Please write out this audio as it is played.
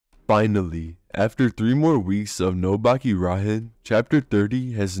Finally, after 3 more weeks of no Baki Rahen, chapter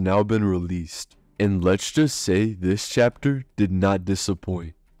 30 has now been released. And let's just say this chapter did not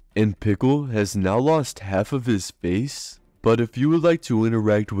disappoint. And Pickle has now lost half of his face. But if you would like to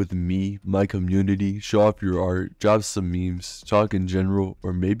interact with me, my community, show off your art, drop some memes, talk in general,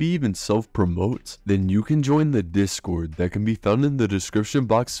 or maybe even self-promote, then you can join the Discord that can be found in the description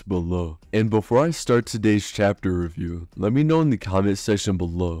box below. And before I start today's chapter review, let me know in the comment section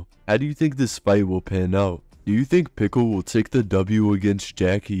below, how do you think this fight will pan out? Do you think Pickle will take the W against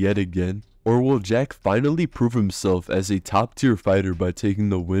Jack yet again? Or will Jack finally prove himself as a top tier fighter by taking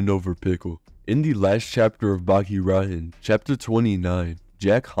the win over Pickle? In the last chapter of Baki Rahen, chapter 29,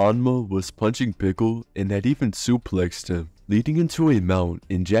 Jack Hanma was punching Pickle and had even suplexed him, leading into a mount,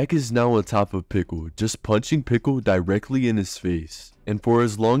 and Jack is now on top of Pickle, just punching Pickle directly in his face. And for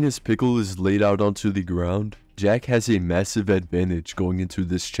as long as Pickle is laid out onto the ground, Jack has a massive advantage going into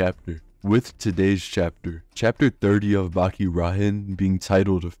this chapter. With today's chapter, chapter 30 of Baki Rahen being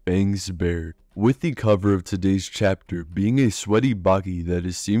titled Fangs Bared. With the cover of today's chapter being a sweaty Baki that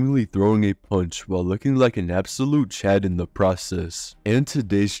is seemingly throwing a punch while looking like an absolute Chad in the process. And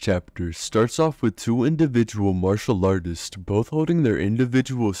today's chapter starts off with 2 individual martial artists both holding their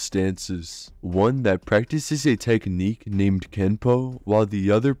individual stances. One that practices a technique named Kenpo while the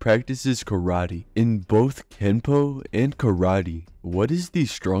other practices karate. In both Kenpo and karate, what is the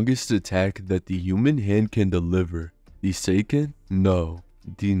strongest attack that the human hand can deliver? The Seiken? No.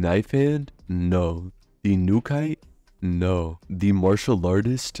 The knife hand? No. The Nukite? No. The martial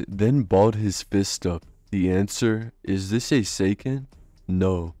artist then balled his fist up. The answer, is this a Seiken?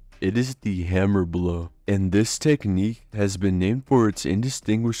 No. It is the hammer blow. And this technique has been named for its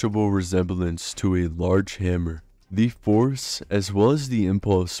indistinguishable resemblance to a large hammer. The force, as well as the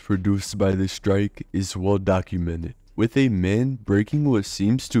impulse produced by the strike, is well documented, with a man breaking what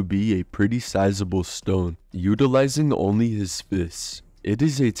seems to be a pretty sizable stone, utilizing only his fists. It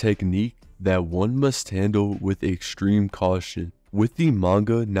is a technique that one must handle with extreme caution, with the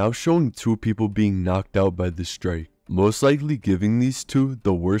manga now showing 2 people being knocked out by the strike, most likely giving these 2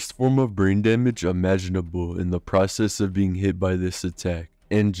 the worst form of brain damage imaginable in the process of being hit by this attack.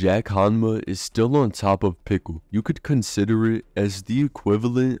 And Jack Hanma is still on top of Pickle. You could consider it as the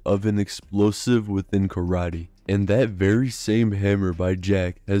equivalent of an explosive within karate. And that very same hammer by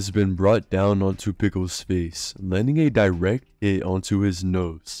Jack has been brought down onto Pickle's face, landing a direct hit onto his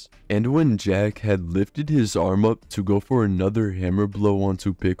nose. And when Jack had lifted his arm up to go for another hammer blow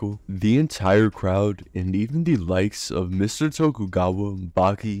onto Pickle, the entire crowd and even the likes of Mr. Tokugawa,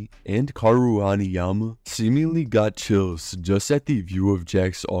 Baki, and Karu Hanayama seemingly got chills just at the view of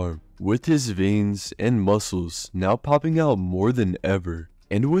Jack's arm, with his veins and muscles now popping out more than ever.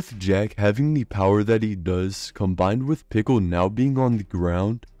 And with Jack having the power that he does, combined with Pickle now being on the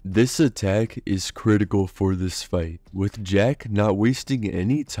ground, this attack is critical for this fight. With Jack not wasting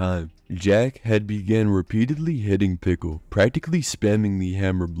any time, Jack had began repeatedly hitting Pickle, practically spamming the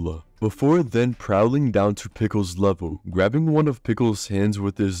hammer blow, before then prowling down to Pickle's level, grabbing one of Pickle's hands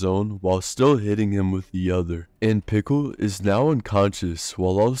with his own while still hitting him with the other. And Pickle is now unconscious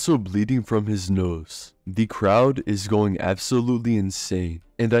while also bleeding from his nose. The crowd is going absolutely insane,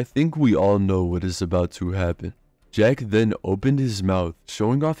 and I think we all know what is about to happen. Jack then opened his mouth,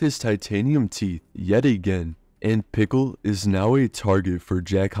 showing off his titanium teeth yet again, and Pickle is now a target for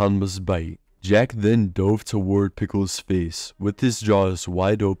Jack Hanma's bite. Jack then dove toward Pickle's face, with his jaws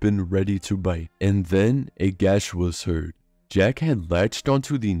wide open ready to bite, and then a gash was heard. Jack had latched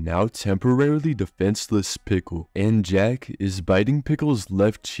onto the now temporarily defenseless Pickle, and Jack is biting Pickle's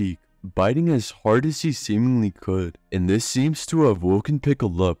left cheek, biting as hard as he seemingly could, and this seems to have woken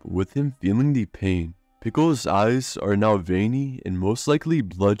Pickle up with him feeling the pain. Pickle's eyes are now veiny and most likely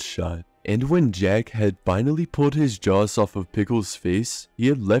bloodshot, and when Jack had finally pulled his jaws off of Pickle's face, he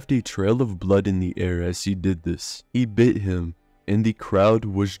had left a trail of blood in the air as he did this. He bit him, and the crowd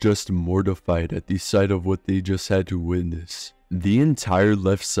was just mortified at the sight of what they just had to witness. The entire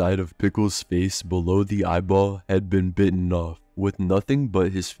left side of Pickle's face below the eyeball had been bitten off, with nothing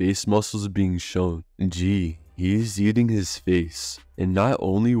but his face muscles being shown. Gee, he is eating his face. And not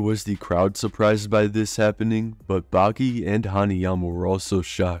only was the crowd surprised by this happening, but Baki and Hanayama were also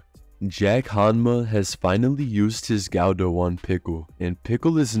shocked. Jack Hanma has finally used his Gaudo on Pickle, and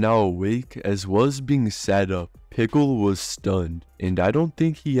Pickle is now awake as well as being sat up. Pickle was stunned, and I don't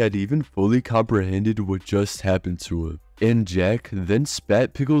think he had even fully comprehended what just happened to him. And Jack then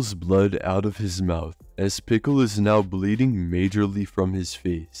spat Pickle's blood out of his mouth, as Pickle is now bleeding majorly from his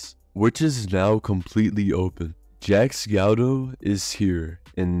face, which is now completely open. Jack's Gaudo is here,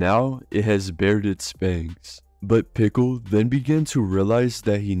 and now it has bared its fangs. But Pickle then began to realize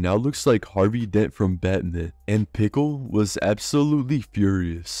that he now looks like Harvey Dent from Batman, and Pickle was absolutely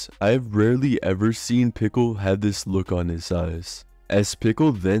furious. I have rarely ever seen Pickle have this look on his eyes, as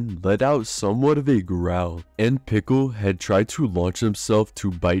Pickle then let out somewhat of a growl, and Pickle had tried to launch himself to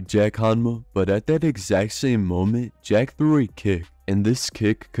bite Jack Hanma, but at that exact same moment, Jack threw a kick, and this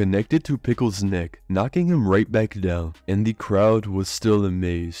kick connected to Pickle's neck, knocking him right back down, and the crowd was still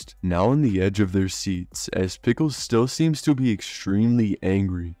amazed, now on the edge of their seats, as Pickle still seems to be extremely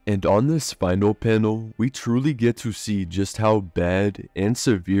angry. And on this final panel, we truly get to see just how bad and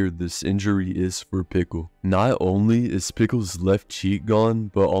severe this injury is for Pickle. Not only is Pickle's left cheek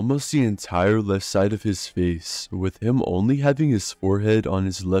gone, but almost the entire left side of his face, with him only having his forehead on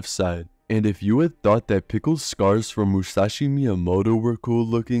his left side. And if you had thought that Pickle's scars from Musashi Miyamoto were cool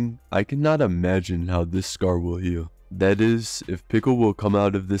looking, I cannot imagine how this scar will heal. That is, if Pickle will come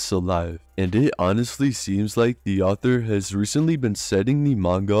out of this alive. And it honestly seems like the author has recently been setting the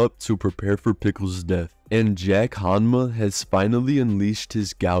manga up to prepare for Pickle's death. And Jack Hanma has finally unleashed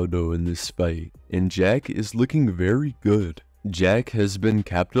his Gaudo in this fight, and Jack is looking very good. Jack has been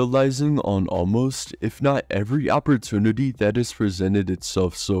capitalizing on almost, if not every opportunity that has presented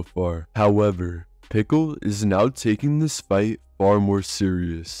itself so far. However, Pickle is now taking this fight far more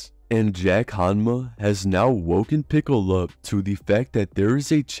serious, and Jack Hanma has now woken Pickle up to the fact that there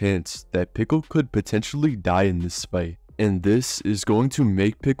is a chance that Pickle could potentially die in this fight, and this is going to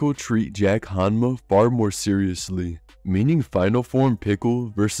make Pickle treat Jack Hanma far more seriously. Meaning Final Form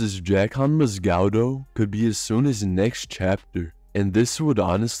Pickle versus Jack Hanma's Gaudo could be as soon as next chapter, and this would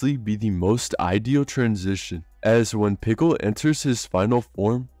honestly be the most ideal transition, as when Pickle enters his final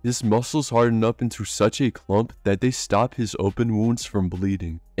form, his muscles harden up into such a clump that they stop his open wounds from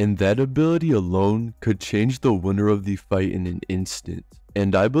bleeding, and that ability alone could change the winner of the fight in an instant.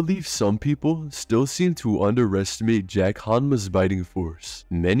 And I believe some people still seem to underestimate Jack Hanma's biting force.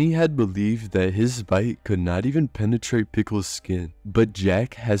 Many had believed that his bite could not even penetrate Pickle's skin, but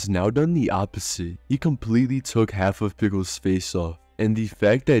Jack has now done the opposite. He completely took half of Pickle's face off. And the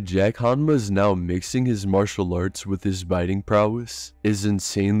fact that Jack Hanma is now mixing his martial arts with his biting prowess is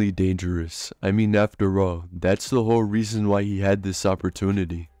insanely dangerous. I mean, after all, that's the whole reason why he had this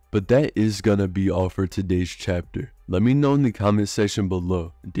opportunity. But that is gonna be all for today's chapter. Let me know in the comment section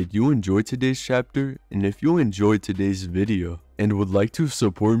below, did you enjoy today's chapter? And if you enjoyed today's video and would like to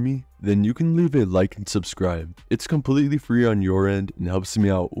support me, then you can leave a like and subscribe. It's completely free on your end and helps me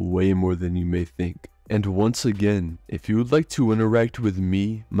out way more than you may think. And once again, if you would like to interact with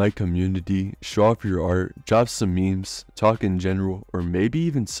me, my community, show off your art, drop some memes, talk in general, or maybe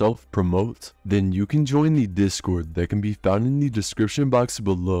even self-promote, then you can join the Discord that can be found in the description box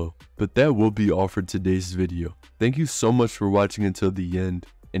below. But that will be all for today's video. Thank you so much for watching until the end,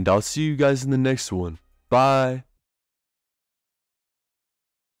 and I'll see you guys in the next one. Bye!